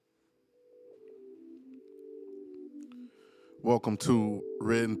Welcome to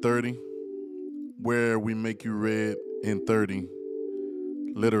RedIn30, where we make you red in 30.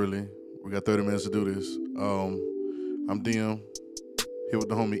 Literally, we got 30 minutes to do this. I'm DM, here with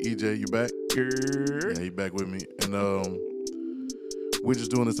the homie EJ. You back? Yeah, he back with me. And we're just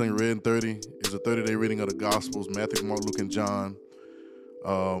doing this thing. RedIn30 is a 30-day reading of the Gospels: Matthew, Mark, Luke, and John.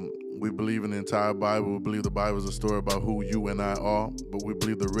 We believe in the entire Bible. We believe the Bible is a story about who you and I are, but we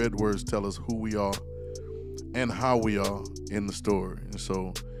believe the red words tell us who we are and how we are in the story. And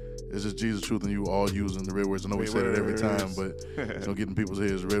so it's just Jesus, truth, and you all using the red words. I know we say it every time, but it's gonna get in people's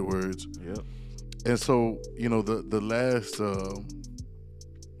heads, red words. Yep. And so, you know, the last our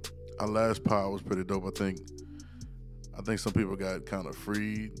last pod was pretty dope. I think some people got kind of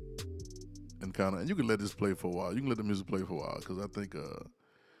freed and you can let this play for a while. You can let the music play for a while, because I think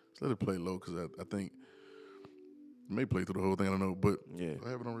let's let it play low, because I think it may play through the whole thing. I don't know, but Yeah. I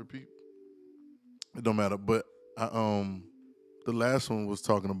have it on repeat. It don't matter. But the last one was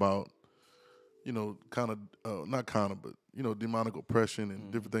talking about, you know, but you know, demonic oppression and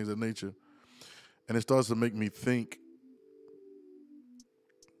different things of that nature, and it starts to make me think.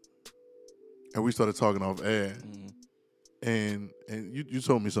 And we started talking off air. And you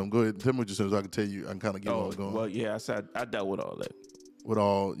told me something. Go ahead, tell me what you said, so I can tell you. I can kind of get where I'm going. Well, yeah, I said I dealt with all that. With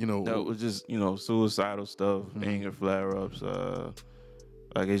all, you know, That was just, suicidal stuff, anger flare-ups,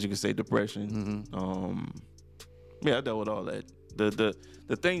 I guess you could say depression. Yeah, I dealt with all that. The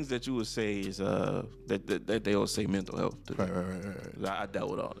things that you would say is that they all say mental health. Right. I dealt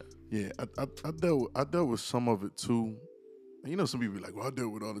with all that. Yeah, I dealt with some of it too. And you know, some people be like, "Well, I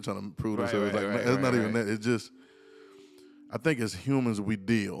dealt with all the trying to prove themselves." It's not even that. It's just, I think as humans we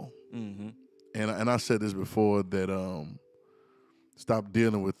deal, and I said this before that stop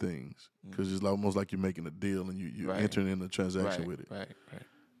dealing with things, because it's almost like you're making a deal and you're entering in a transaction with it. Right.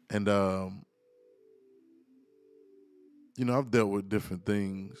 And you know, I've dealt with different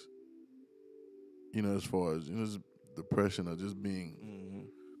things. You know, as far as, you know, just depression or just being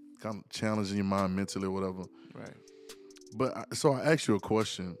kind of challenging your mind mentally or whatever. Right. But so I asked you a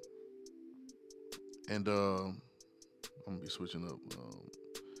question, and I'm gonna be switching up.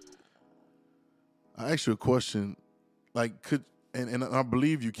 I asked you a question, like, and I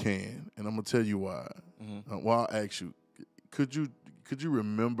believe you can, and I'm gonna tell you why. Well, I'll ask you, could you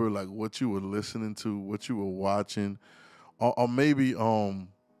remember like what you were listening to, what you were watching, or maybe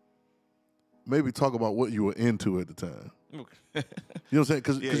talk about what you were into at the time. Okay. You know what I'm saying?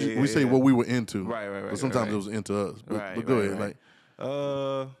 Because we say what we were into, right. but sometimes it was into us. But go ahead, like.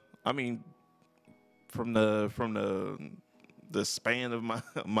 I mean, from the span of my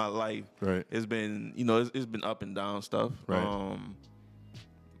life, Right. it's been, it's been up and down stuff. Right.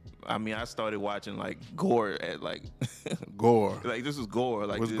 I mean, I started watching like gore at like Gore. like this was gore.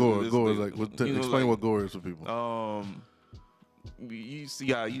 Like What's this, gore? This, Gore is this, like, explain what gore is for people. You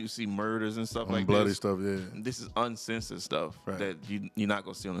see how you see murders and stuff like bloody this. stuff, yeah. This is uncensored stuff that you're not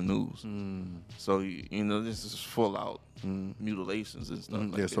gonna see on the news. So this is full out mutilations and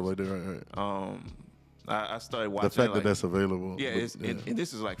stuff. Like stuff like that, right. I started watching the fact that that's available. Yeah, and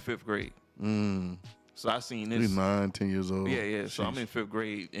this is like 5th grade. So I seen this. He's 9, 10 years old. Yeah. So I'm in 5th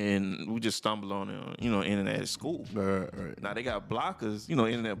grade, and we just stumbled on it, internet at school. Right. Now they got blockers,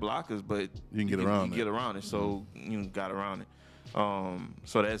 internet blockers, but you can get around it. Get around it. So you got around it.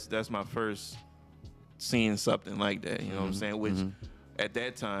 So that's my first seeing something like that. You know what I'm saying? Which at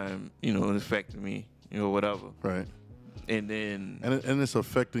that time, it affected me. Whatever. Right. And then and it's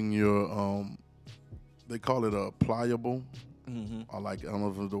affecting your they call it pliable. Or like, I don't know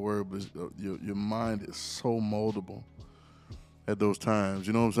if it's the word, but your mind is so moldable at those times.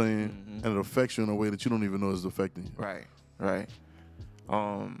 You know what I'm saying? And it affects you in a way that you don't even know it's affecting you. Right.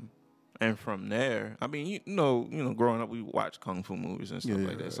 And from there, I mean, growing up, we watched kung fu movies and stuff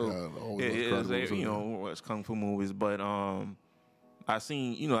like that. So watch kung fu movies. But I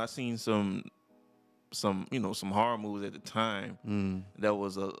seen some horror movies at the time that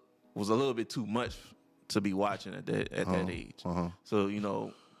was a little bit too much to be watching at that age.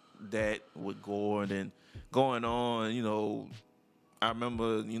 So that with gore and then going on, I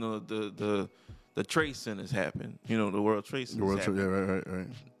remember the Trade Centers happened. The World Trade Centers happened. Yeah, right.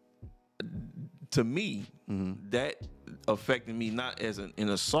 To me, that affected me not as in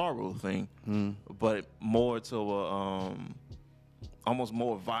a sorrow thing, but more to almost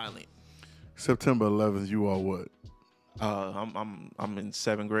more violent. September 11th, you are what? I'm in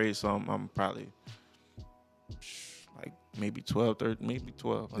 7th grade, so I'm probably like maybe 12, 13, maybe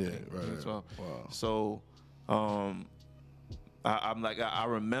 12. I think. Right. 12. Wow. So, I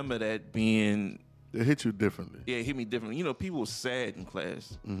remember that being. It hit you differently. Yeah, it hit me differently. People were sad in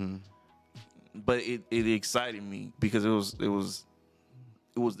class. but it excited me because it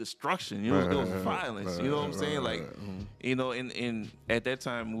was destruction. It was violence. You know what I'm saying? Like, you know, and at that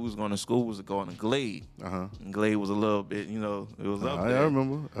time we was going to school was going to Glade. And Glade was a little bit, you know, it was up there. I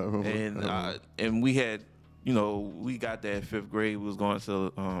remember. And we had, you know, we got that 5th grade. We was going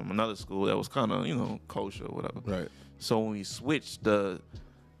to another school that was kind of, you know, kosher or whatever. Right. So when we switched the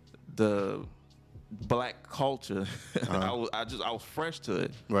black culture, I was fresh to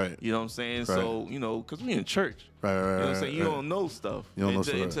it. Right. You know what I'm saying? Right. So, you know, because we in church. Right. You know what I'm saying? You don't know stuff. You don't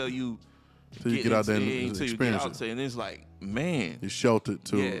know until you get out there and until you get out there, and it's like, man, you're sheltered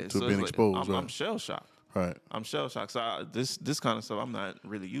to being exposed. I'm shell shocked. Right. I'm shell shocked. So this kind of stuff I'm not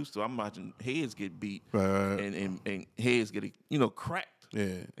really used to. I'm watching heads get beat, right. and heads get, you know, cracked. Yeah,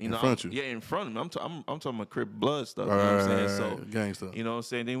 you know, in front of you. Yeah, in front of me. I'm talking about crip blood stuff. Right, you know what I'm saying? So gangster. You know what I'm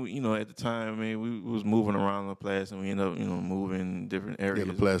saying? Then you know, at the time, man, we was moving around the place, and we ended up, you know, moving in different areas.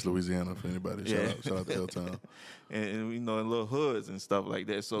 Yeah, LaPlace, Louisiana, for anybody. Shout out to L-Town. and you know, in little hoods and stuff like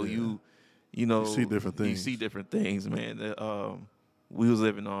that. So you know, you see different things. You see different things, man. We was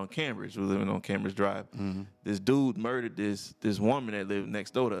living on Cambridge. We were living on Cambridge Drive. Mm-hmm. This dude murdered this woman that lived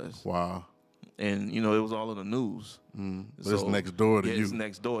next door to us. Wow. And, you know, it was all in the news. But it's next door to you. It's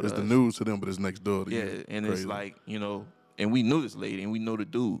next door to us. It's the news to them, but it's next door to you. Yeah, and Crazy. it's like, you know, and we knew this lady, and we know the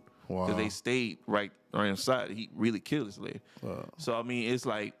dude. Wow. Because they stayed right inside. He really killed this lady. Wow. So, I mean, it's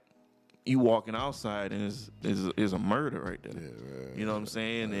like you walking outside, and it's a murder right there. Yeah, right. You know what I'm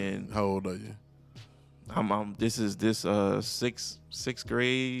saying? And how old are you? This sixth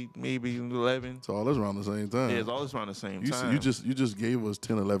grade, maybe 11. So all this around the same time. Yeah, it's all around the same time. You just gave us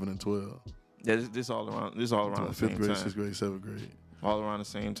 10, 11, and 12. Yeah, this all around the same time. 5th grade, 6th grade, 7th grade. All around the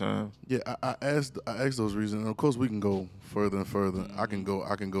same time. Yeah, I asked those reasons, and of course we can go further and further. Mm-hmm.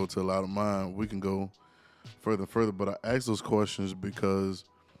 I can go to a lot of mine. We can go further and further, but I asked those questions because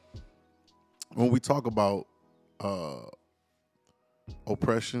when we talk about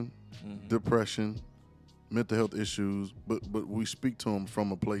oppression, depression, mental health issues, but we speak to them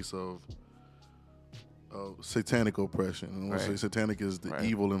from a place of satanic oppression. And when I say satanic is the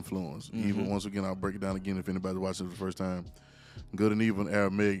evil influence. Evil, once again, I'll break it down again if anybody's watching for the first time. Good and evil in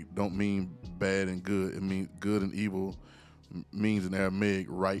Aramaic don't mean bad and good. It means good and evil means in Aramaic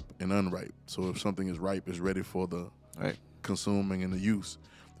ripe and unripe. So if something is ripe, it's ready for the consuming and the use.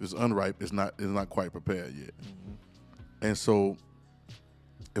 If it's unripe, it's not quite prepared yet. And so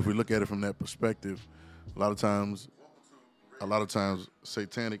if we look at it from that perspective, a lot of times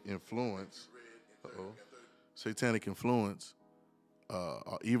satanic influence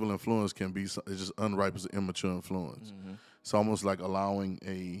or evil influence can be, it's just unripe, as an immature influence. It's almost like allowing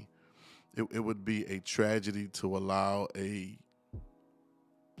it would be a tragedy to allow a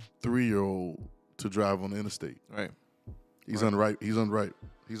 3-year-old to drive on the interstate. Right. He's unripe. He's unripe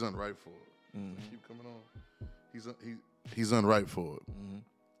for it. Keep coming on. He's unripe for it.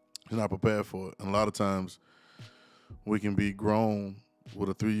 He's not prepared for it. And a lot of times we can be grown with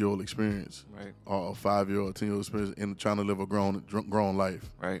a 3-year-old experience, or a 5-year-old, 10-year-old experience, in trying to live a grown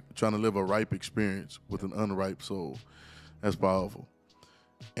life, trying to live a ripe experience with an unripe soul. That's powerful.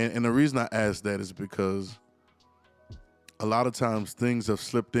 And the reason I ask that is because a lot of times things have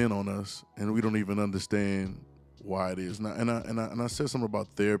slipped in on us, and we don't even understand why it is. And I said something about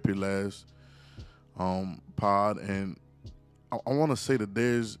therapy last pod, and I want to say that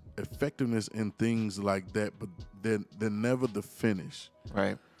there's effectiveness in things like that, but they're never the finish.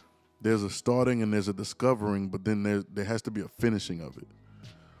 Right. There's a starting and there's a discovering, but then there has to be a finishing of it,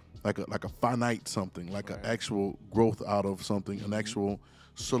 like a finite something, like an actual growth out of something, an actual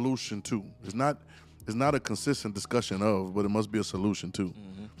solution to. It's not a consistent discussion of, but it must be a solution to.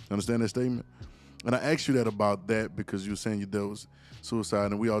 Understand that statement? And I asked you that about that because you were saying you dealt with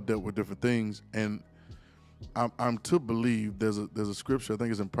suicide, and we all dealt with different things. And I'm to believe there's a scripture, I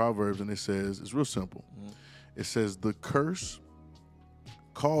think it's in Proverbs, and it says, it's real simple. It says, the curse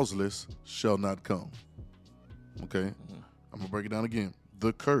causeless shall not come. Okay? I'm going to break it down again.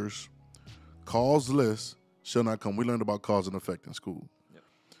 The curse causeless shall not come. We learned about cause and effect in school. Yep.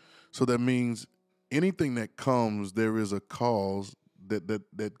 So that means anything that comes, there is a cause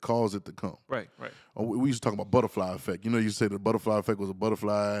that caused it to come. Right. We used to talk about butterfly effect. You know, you say the butterfly effect was a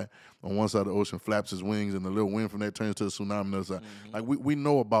butterfly on one side of the ocean flaps his wings, and the little wind from that turns to a tsunami on the other side. Like we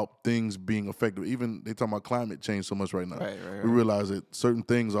know about things being affected. Even they talk about climate change so much right now. Right. We realize that certain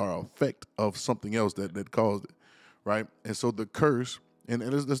things are an effect of something else that caused it, right? And so the curse, and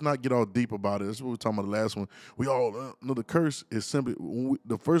let's not get all deep about it. That's what we were talking about the last one. We all know the curse is simply,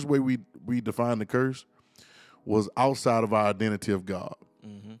 the first way we define the curse was outside of our identity of God.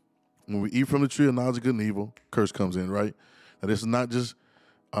 When we eat from the tree of knowledge of good and evil, curse comes in, right? Now, this is not just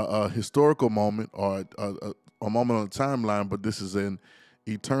a historical moment or a moment on the timeline, but this is an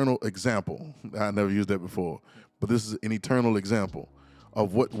eternal example. I never used that before, but this is an eternal example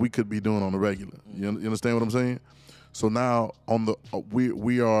of what we could be doing on the regular. You understand what I'm saying? So now on the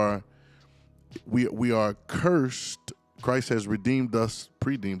we are cursed. Christ has redeemed us,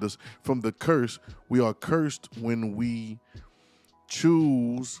 redeemed us from the curse. We are cursed when we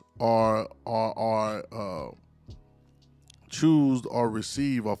choose or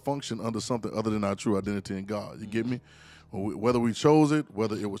receive or function under something other than our true identity in God. You get me? Whether we chose it,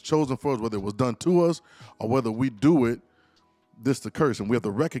 whether it was chosen for us, whether it was done to us, or whether we do it, this the curse, and we have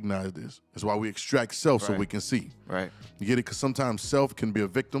to recognize this. That's why we extract self so we can see. Right. You get it? Because sometimes self can be a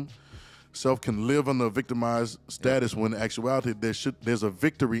victim. Self can live under a victimized status when in actuality there's a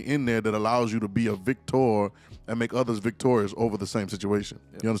victory in there that allows you to be a victor and make others victorious over the same situation.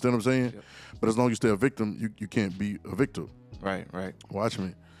 You understand what I'm saying? But as long as you stay a victim, you can't be a victor. Right. Watch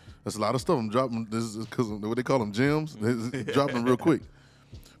me. That's a lot of stuff. I'm dropping. This is because what they call them gems. Dropping them real quick.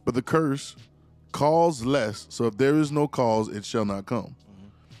 But the curse calls less. So if there is no cause, it shall not come.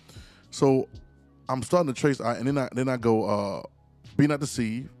 So I'm starting to trace. And then I go, be not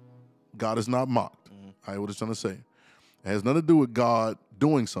deceived. God is not mocked. All right, what it's trying to say. It has nothing to do with God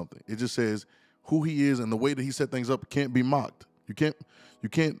doing something. It just says who he is and the way that he set things up can't be mocked. You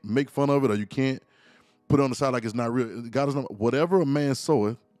can't make fun of it, or you can't put it on the side like it's not real. God is not, whatever a man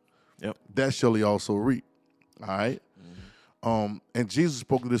soweth, that shall he also reap. All right? And Jesus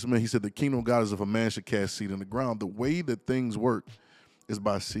spoke to this man. He said, the kingdom of God is if a man should cast seed in the ground. The way that things work is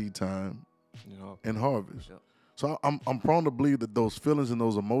by seed time and harvest. So I'm prone to believe that those feelings and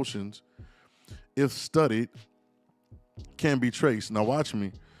those emotions, if studied, can be traced. Now watch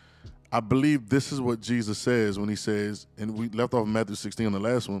me. I believe this is what Jesus says when he says, and we left off Matthew 16 on the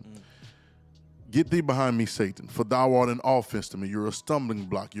last one, get thee behind me, Satan, for thou art an offense to me. You're a stumbling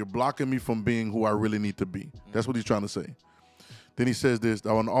block. You're blocking me from being who I really need to be. That's what he's trying to say. Then he says this,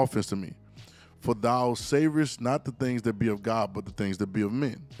 thou art an offense to me. For thou savorest not the things that be of God, but the things that be of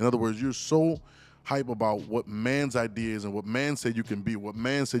men. In other words, you're so hype about what man's idea is and what man said you can be, what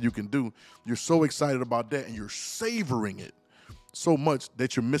man said you can do. You're so excited about that and you're savoring it so much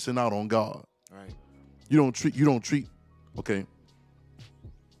that you're missing out on God. Right. You don't treat, okay.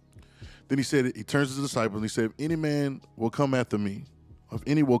 Then he said, he turns to the disciples and he said, if any man will come after me, if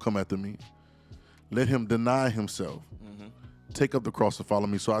any will come after me, let him deny himself, take up the cross and follow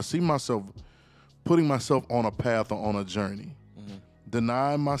me. So I see myself putting myself on a path or on a journey.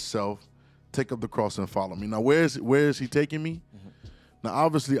 Deny myself, take up the cross and follow me. Now, where is he taking me? Now,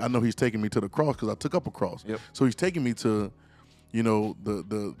 obviously, I know he's taking me to the cross because I took up a cross. So he's taking me to,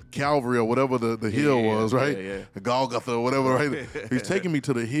 the Calvary or whatever the hill was, right? The Golgotha or whatever, right? He's taking me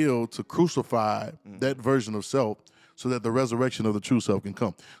to the hill to crucify that version of self so that the resurrection of the true self can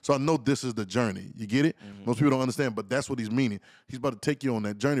come. So I know this is the journey. You get it? Most people don't understand, but that's what he's meaning. He's about to take you on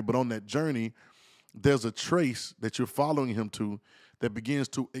that journey, but on that journey, there's a trace that you're following him to that begins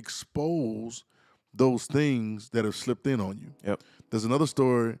to expose those things that have slipped in on you. There's another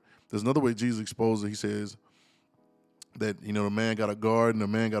story. There's another way Jesus exposed it. He says that, the man got a garden, the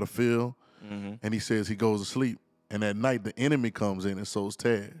man got a field, and he says he goes to sleep. And at night, the enemy comes in and sows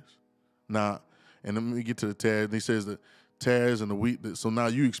tares. Now, and let me get to the tares. And he says the tares and the wheat. So now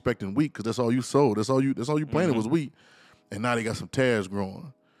you expecting wheat because that's all you sowed. That's all you planted was wheat. And now they got some tares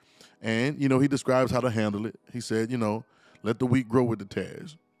growing. And, he describes how to handle it. He said, let the wheat grow with the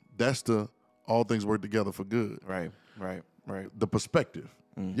tares. That's all things work together for good. Right. The perspective.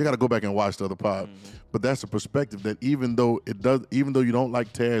 You got to go back and watch the other pod. But that's the perspective that even though you don't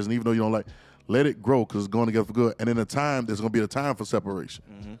like tares and even though you don't like, let it grow because it's going together for good. And in a time, there's going to be a time for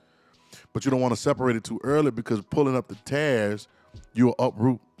separation. But you don't want to separate it too early because pulling up the tares, you'll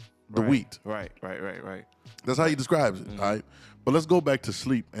uproot the wheat. Right. That's how he describes it, all right? But let's go back to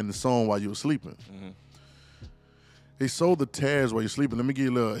sleep and the song while you were sleeping. He sowed the tares while you're sleeping. Let me give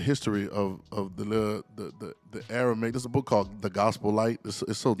you a little history of the Aramaic. There's a book called The Gospel Light.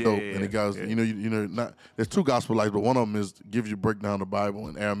 It's so dope. And it guys, there's two gospel lights, but one of them gives you breakdown the Bible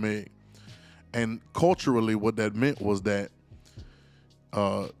in Aramaic. And culturally, what that meant was that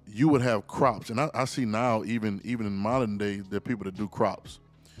you would have crops, and I see now even in modern days there are people that do crops,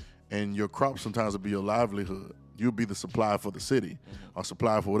 and your crops sometimes will be your livelihood. You'll be the supplier for the city, or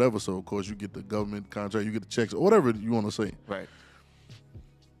supplier for whatever. So of course you get the government contract, you get the checks, or whatever you want to say. Right.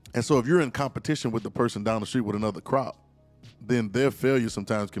 And so if you're in competition with the person down the street with another crop, then their failure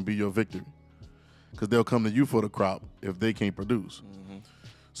sometimes can be your victory, because they'll come to you for the crop if they can't produce.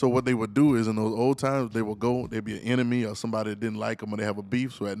 So what they would do is in those old times, they'd be an enemy or somebody that didn't like them or they have a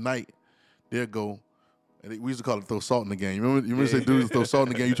beef. So at night, they'll go And we used to call it throw salt in the game. You remember say dudes throw salt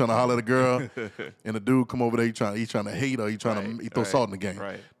in the game, you trying to holler at a girl, and the dude come over there, he trying to hate her, he throw salt in the game.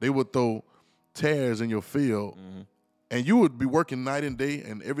 Right. They would throw tares in your field, and you would be working night and day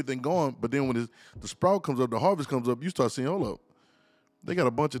and everything going, but then when the sprout comes up, the harvest comes up, you start seeing, hold up, they got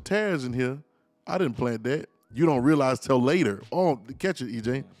a bunch of tares in here. I didn't plant that. You don't realize till later. Oh, catch it,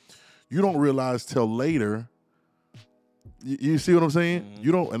 EJ. You don't realize till later. You see what I'm saying?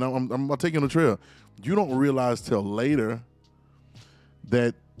 You don't, and I'm taking on the trail. You don't realize till later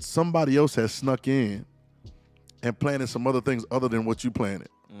that somebody else has snuck in and planted some other things other than what you planted.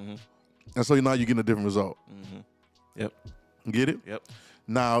 And so now you're getting a different result. Yep. Get it? Yep.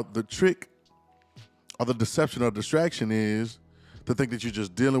 Now, the trick or the deception or distraction is to think that you're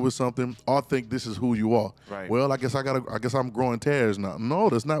just dealing with something or think this is who you are. Right. Well, I guess I'm growing tares now. No,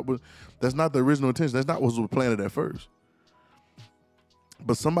 that's not the original intention. That's not what was planted at first.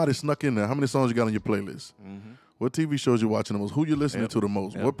 But somebody snuck in there. How many songs you got on your playlist? What TV shows you watching the most? Who you listening to the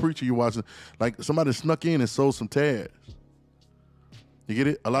most? What preacher you watching? Like somebody snuck in and sowed some tares. You get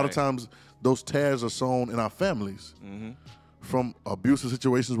it? A lot of times those tares are sown in our families from abusive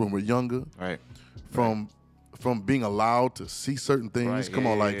situations when we're younger. Right. From being allowed to see certain things. Come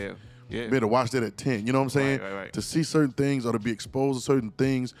on, be able to watch that at 10. You know what I'm saying? Right. To see certain things or to be exposed to certain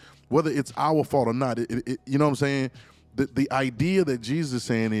things, whether it's our fault or not. You know what I'm saying? The idea that Jesus is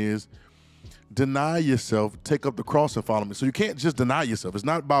saying is deny yourself, take up the cross and follow me. So you can't just deny yourself. It's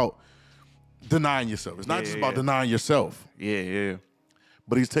not about denying yourself. It's not just about denying yourself. Yeah.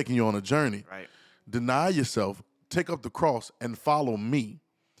 But he's taking you on a journey. Right. Deny yourself, take up the cross and follow me.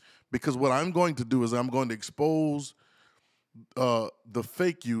 Because what I'm going to do is I'm going to expose the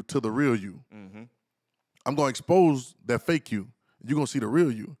fake you to the real you. I'm going to expose that fake you. You're going to see the real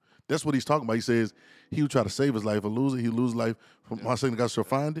you. That's what he's talking about. He says, he who try to save his life will lose it. He lose life. From my saying, God shall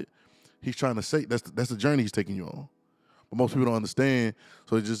find it. He's trying to say, that's the journey he's taking you on. But most people don't understand,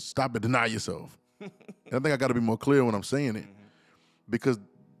 so they just stop and deny yourself. And I think I got to be more clear when I'm saying it. Because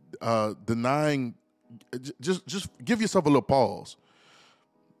denying, just give yourself a little pause.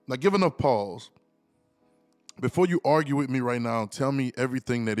 Like, give enough pause. Before you argue with me right now, tell me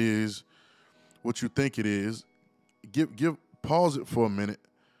everything that is what you think it is. Pause it for a minute.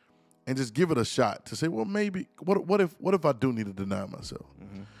 And just give it a shot to say, well, maybe, what if I do need to deny myself?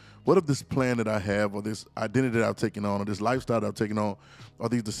 What if this plan that I have, or this identity that I've taken on, or this lifestyle that I've taken on, or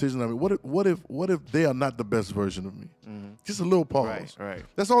these decisions I mean, what if they are not the best version of me? Just a little pause. Right.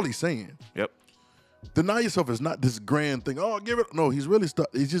 That's all he's saying. Yep. Deny yourself is not this grand thing. Oh, give it. No, he's really stuck.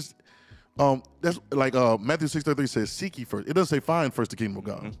 He's just, that's like Matthew 6:33 says, seek ye first. It doesn't say find first the kingdom of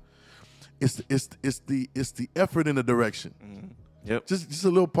God. It's the effort in the direction. Yep. Just a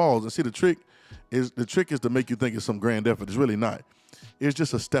little pause. And see, the trick is to make you think it's some grand effort. It's really not. It's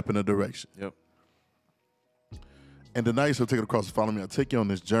just a step in a direction. Yep. And deny yourself, take it across and follow me. I'll take you on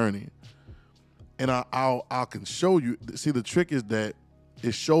this journey. And I can show you. See, the trick is that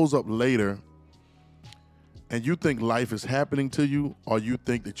it shows up later and you think life is happening to you, or you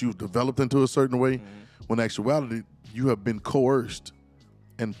think that you've developed into a certain way, when in actuality, you have been coerced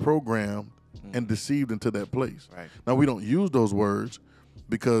and programmed and deceived into that place. Right. Now, we don't use those words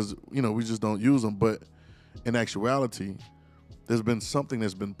because, we just don't use them. But in actuality, there's been something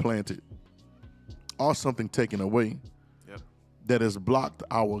that's been planted or something taken away that has blocked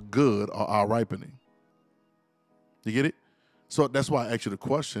our good or our ripening. You get it? So that's why I asked you the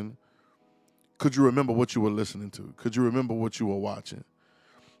question, could you remember what you were listening to? Could you remember what you were watching?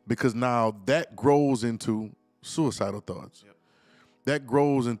 Because now that grows into suicidal thoughts. Yep. That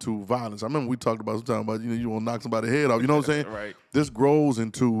grows into violence. I remember we talked about sometimes about, you want to knock somebody's head off. You know what I'm saying? Right. This grows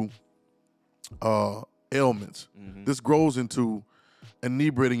into ailments. This grows into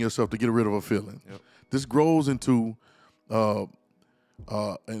inebriating yourself to get rid of a feeling. Yep. This grows into, and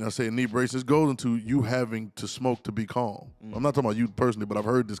I say inebriation, this goes into you having to smoke to be calm. I'm not talking about you personally, but I've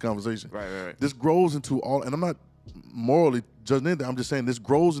heard this conversation. Right. This grows into all, and I'm not morally judging anything. I'm just saying this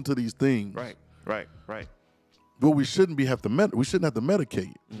grows into these things. Right. But we shouldn't have to medicate.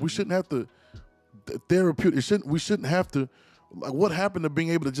 We shouldn't have to therapeutic. We shouldn't have to. Like, what happened to being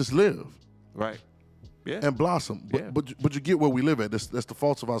able to just live? Right. Yeah. And blossom. But you get where we live at. That's the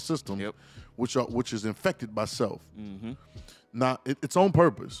faults of our system, which is infected by self. Now, its own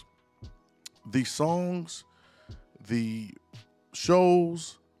purpose. The songs, the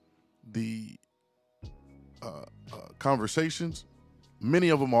shows, the conversations, many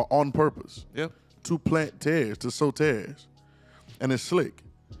of them are on purpose. Yep. To plant tares, to sow tares. And it's slick.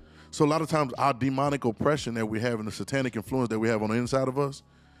 So a lot of times our demonic oppression that we have and the satanic influence that we have on the inside of us,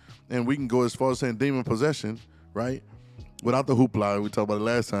 and we can go as far as saying demon possession, right? Without the hoopla, we talked about it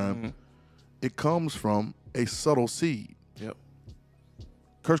last time. it comes from a subtle seed. Yep.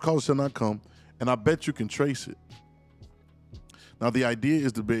 Curse causes shall not come, and I bet you can trace it. Now, the idea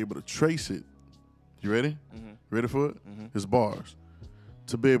is to be able to trace it. You ready? Mm-hmm. Ready for it? Mm-hmm. It's bars.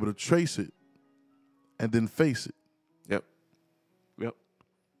 To be able to trace it and then face it. Yep. Yep.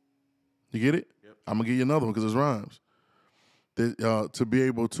 You get it? Yep. I'm going to give you another one because it's rhymes. To be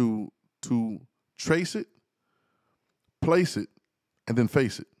able to trace it, place it, and then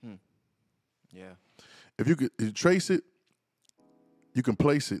face it. Yeah. If you trace it, you can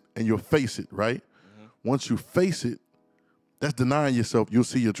place it, and you'll face it, right? Mm-hmm. Once you face it, that's denying yourself. You'll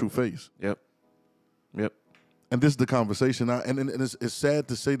see your true face. Yep. Yep. And this is the conversation. And it's sad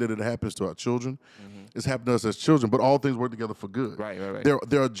to say that it happens to our children. Mm-hmm. It's happened to us as children, but all things work together for good. Right.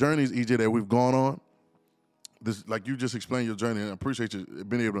 There are journeys, EJ, that we've gone on. This, like you just explained your journey, and I appreciate you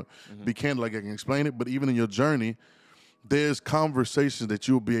being able to be candid like I can explain it. But even in your journey, there's conversations that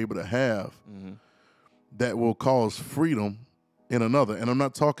you'll be able to have that will cause freedom in another. And I'm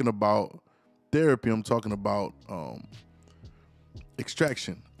not talking about therapy. I'm talking about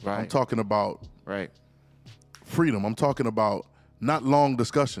extraction. Right. I'm talking about freedom. I'm talking about not long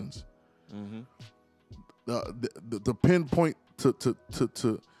discussions. The pinpoint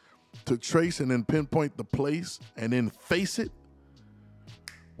to trace and then pinpoint the place and then face it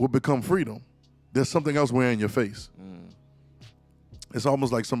will become freedom. There's something else wearing your face. It's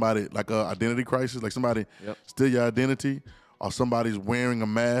almost like somebody, like an identity crisis, like somebody steal your identity, or somebody's wearing a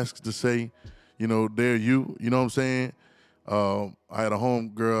mask to say, you know, they're you. You know what I'm saying? I had a home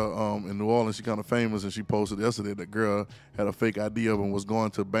girl in New Orleans. She kind of famous, and she posted yesterday that girl had a fake ID of and was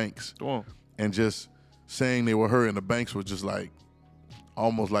going to banks and just saying they were her, and the banks were just like,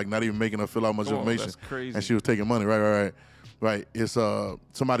 almost like not even making her fill out much information. That's crazy. And she was taking money. Right. It's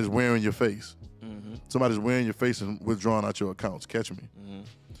somebody's wearing your face. Somebody's wearing your face and withdrawing out your accounts. Catch me.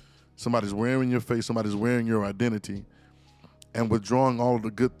 Somebody's wearing your face. Somebody's wearing your identity and withdrawing all of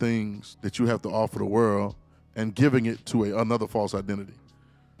the good things that you have to offer the world and giving it to another false identity.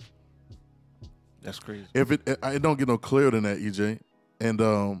 That's crazy. If it don't get no clearer than that, EJ.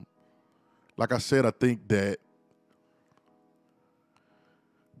 And like I said, I think that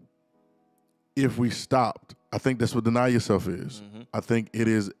if we stopped, I think that's what deny yourself is. I think it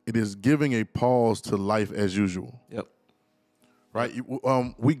is giving a pause to life as usual. Yep. Right.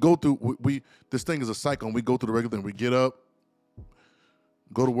 We go through this thing is a cycle. And we go through the regular thing. We get up,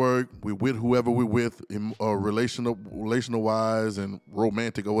 go to work. We with whoever we're with, relational wise and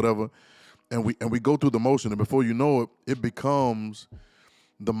romantic or whatever, and we go through the motion. And before you know it, it becomes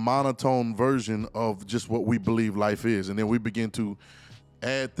the monotone version of just what we believe life is. And then we begin to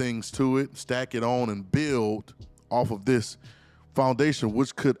add things to it, stack it on, and build off of this foundation,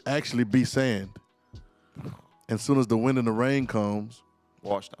 which could actually be sand. And as soon as the wind and the rain comes,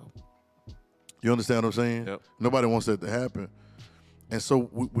 washed out. You understand what I'm saying? Yep. Nobody wants that to happen. And so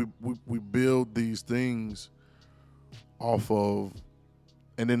we build these things off of,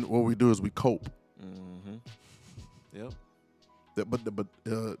 and then what we do is we cope. Yep. But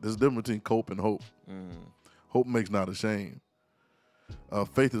there's a difference between cope and hope. Hope makes not ashamed.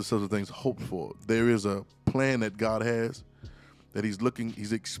 Faith is such a thing's hoped for. There is a plan that God has that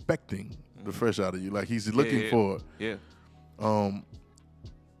he's expecting the fresh out of you. Like he's looking for it. Yeah.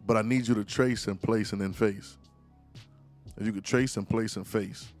 But I need you to trace and place and then face. If you could trace and place and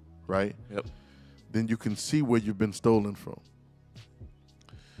face, right? Yep. Then you can see where you've been stolen from.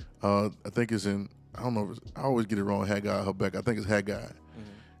 I think it's in, I don't know, I always get it wrong, Haggai or Habakkuk. I think it's Haggai.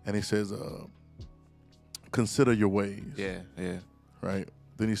 And he says, consider your ways. Yeah. Right?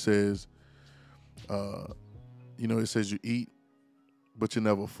 Then he says, it says you eat, but you're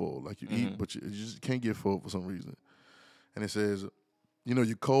never full. Like you eat, but you just can't get full for some reason. And it says,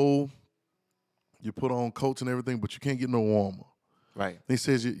 you're cold, you put on coats and everything, but you can't get no warmer. Right. And he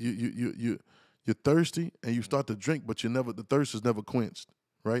says you're thirsty and you start to drink, but the thirst is never quenched.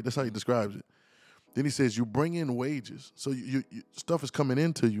 Right? That's how he describes it. Then he says you bring in wages. So you stuff is coming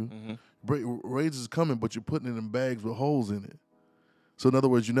into you. Wages is coming, but you're putting it in bags with holes in it. So in other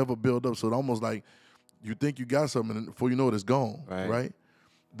words, you never build up. So it's almost like you think you got something, and before you know it, it's gone. Right?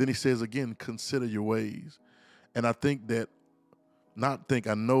 Then he says again, consider your ways. And I think that,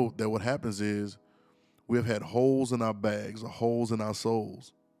 I know that what happens is we've had holes in our bags or holes in our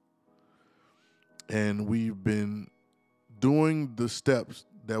souls. And we've been doing the steps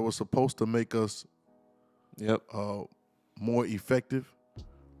that were supposed to make us more effective,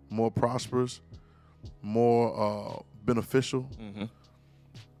 more prosperous, more beneficial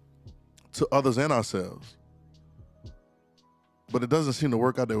to others and ourselves. But it doesn't seem to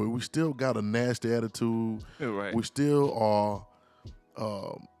work out that way. We still got a nasty attitude. Right. We still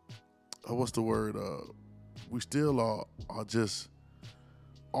are what's the word? We still are just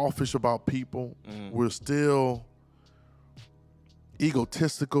offish about people. Mm-hmm. We're still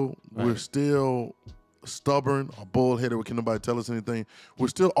egotistical. Right. We're still stubborn or bullheaded. Can't nobody tell us anything. We're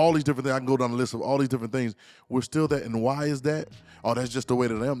still all these different things. I can go down the list of all these different things. We're still that. And why is that? Oh, that's just the way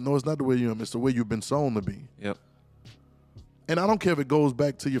that I am. No, it's not the way you am. It's the way you've been sown to be. Yep. And I don't care if it goes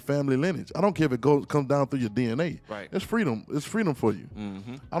back to your family lineage. I don't care if it comes down through your DNA. Right. It's freedom. It's freedom for you.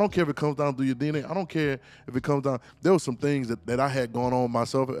 Mm-hmm. I don't care if it comes down through your DNA. I don't care if it comes down. There were some things that I had going on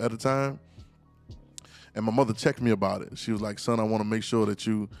myself at the time. And my mother checked me about it. She was like, son, I want to make sure that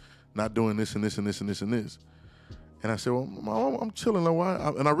you not doing this and this and this and this and this. And I said, well, Mom, I'm chilling. Like,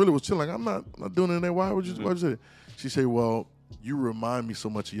 why? And I really was chilling. Like, I'm not doing anything. Why would you say that? She said, well, you remind me so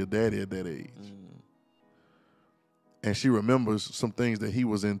much of your daddy at that age. And she remembers some things that he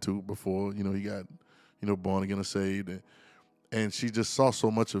was into before, he got, born again or saved. And she just saw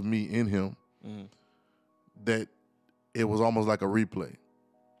so much of me in him that it was almost like a replay.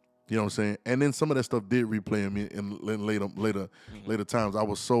 You know what I'm saying? And then some of that stuff did replay in me in later times. I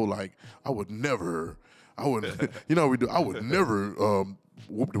was so like, I would never, I would never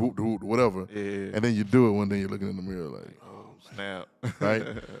whoop the whatever. Yeah. And then you do it one day, you're looking in the mirror like, oh snap. Right?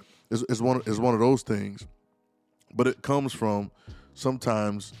 It's one of those things. But it comes from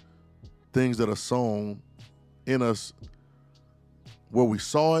sometimes things that are sown in us where we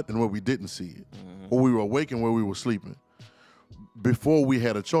saw it and where we didn't see it. Or we were awake and where we were sleeping. Before we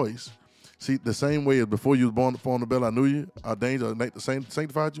had a choice. See, the same way as before you was born on the bell, I knew you, ordained you,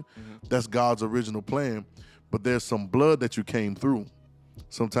 sanctified you. That's God's original plan. But there's some blood that you came through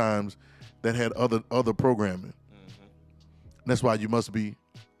sometimes that had other programming. And that's why you must be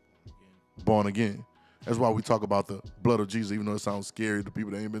born again. That's why we talk about the blood of Jesus, even though it sounds scary to people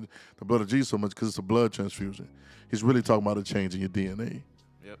that ain't been the blood of Jesus so much, because it's a blood transfusion. He's really talking about a change in your DNA.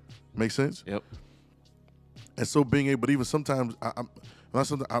 Yep. Make sense? Yep. And so being able, but even sometimes,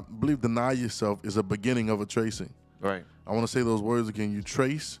 I believe deny yourself is a beginning of a tracing. Right. I want to say those words again. You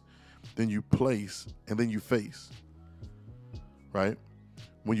trace, then you place, and then you face. Right?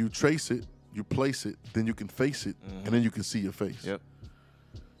 When you trace it, you place it, then you can face it, and then you can see your face. Yep.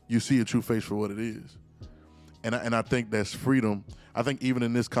 You see your true face for what it is. And I think that's freedom. I think even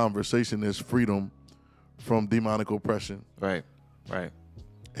in this conversation, there's freedom from demonic oppression. Right. Right.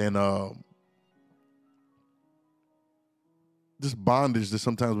 And just bondage that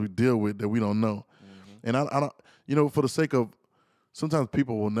sometimes we deal with that we don't know. And I don't, for the sake of, sometimes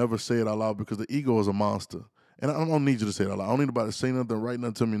people will never say it out loud because the ego is a monster. And I don't need you to say it out loud. I don't need anybody to say nothing, write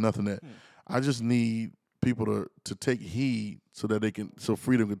nothing to me, nothing that. I just need people to take heed so that so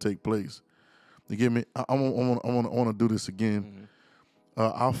freedom can take place. You get me? I want to do this again.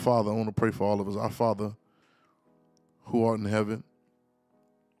 Our Father, I want to pray for all of us. Our Father, who art in heaven,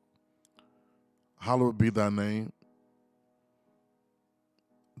 hallowed be thy name.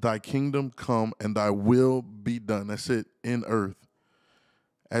 Thy kingdom come and thy will be done. That's it, in earth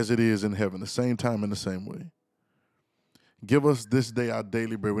as it is in heaven, the same time and the same way. Give us this day our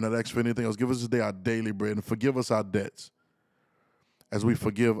daily bread. We're not asking for anything else. Give us this day our daily bread and forgive us our debts as we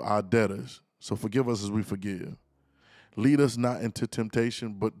forgive our debtors. So forgive us as we forgive. Lead us not into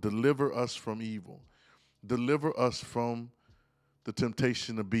temptation, but deliver us from evil. Deliver us from the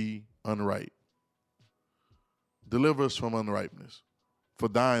temptation to be unright. Deliver us from unrightness. For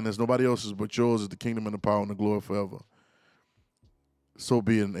thine is nobody else's but yours is the kingdom and the power and the glory forever. So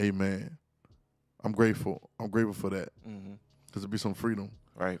be it and amen. I'm grateful. I'm grateful for that. Because there'll be some freedom.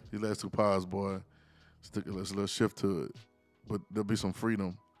 Right. These last 2 powers, boy, there's a little shift to it. But there'll be some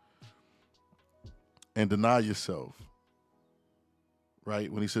freedom. And deny yourself.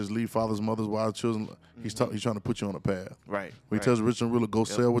 Right? When he says leave fathers, mothers, wives, children, he's trying to put you on a path. Right. When he tells the rich and ruler, go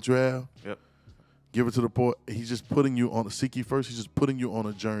sell what you have. Yep. Give it to the poor. He's just putting you on, seek ye first. He's just putting you on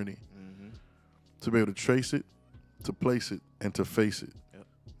a journey to be able to trace it, to place it, and to face it. Yep.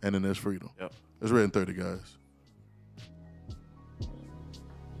 And then there's freedom. Yep. It's RedIn30, guys.